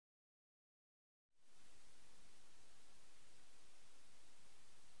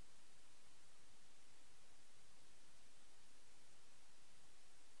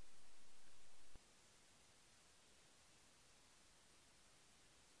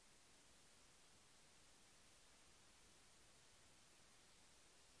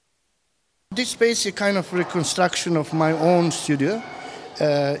This space is a kind of reconstruction of my own studio.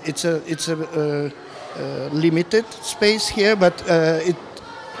 It's a limited space here, but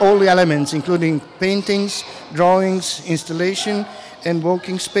all the elements, including paintings, drawings, installation, and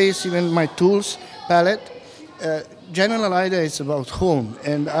working space, even my tools, palette. General idea is about home,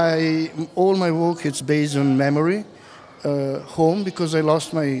 and all my work is based on memory, home, because I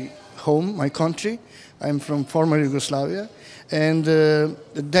lost my home, my country. I'm from former Yugoslavia, and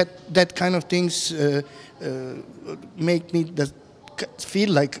that kind of things make me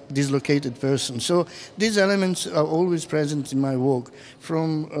feel like dislocated person. So these elements are always present in my work,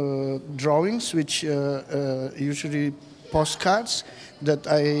 from drawings, which usually postcards that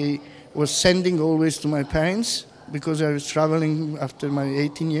I was sending always to my parents, because I was traveling after my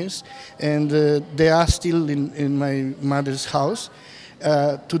 18 years, and they are still in my mother's house.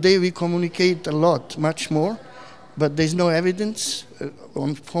 Today we communicate a lot, much more, but there's no evidence.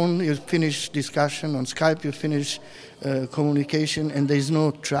 On phone you finish discussion, on Skype you finish communication, and there's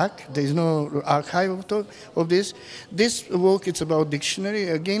no track, there's no archive of this. This work, it's about dictionary,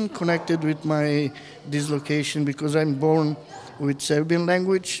 again connected with my dislocation, because I'm born with Serbian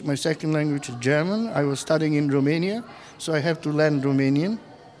language. My second language is German. I was studying in Romania, so I have to learn Romanian.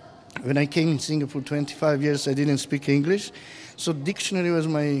 When I came in Singapore 25 years, I didn't speak English, so dictionary was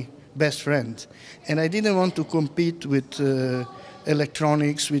my best friend. And I didn't want to compete with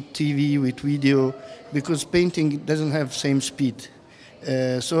electronics, with TV, with video, because painting doesn't have same speed.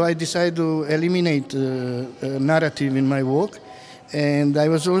 So I decided to eliminate narrative in my work, and I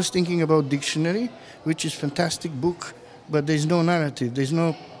was always thinking about dictionary, which is fantastic book, but there's no narrative, there's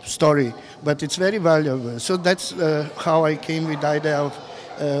no story, but it's very valuable. So that's how I came with the idea of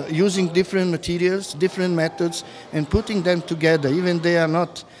using different materials, different methods, and putting them together. Even they are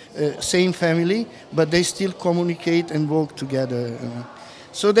not same family, but they still communicate and work together.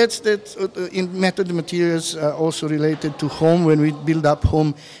 So that's in method materials are also related to home. When we build up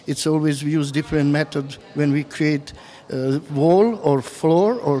home, it's always we use different methods when we create wall or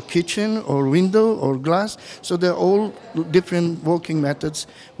floor or kitchen or window or glass. So they're all different working methods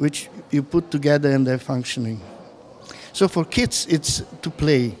which you put together and they're functioning. So for kids, it's to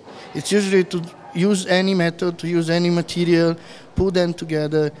play. It's usually to use any method, to use any material, put them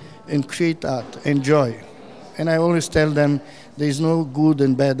together and create art, enjoy. And I always tell them there is no good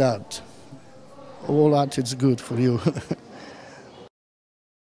and bad art. All art is good for you.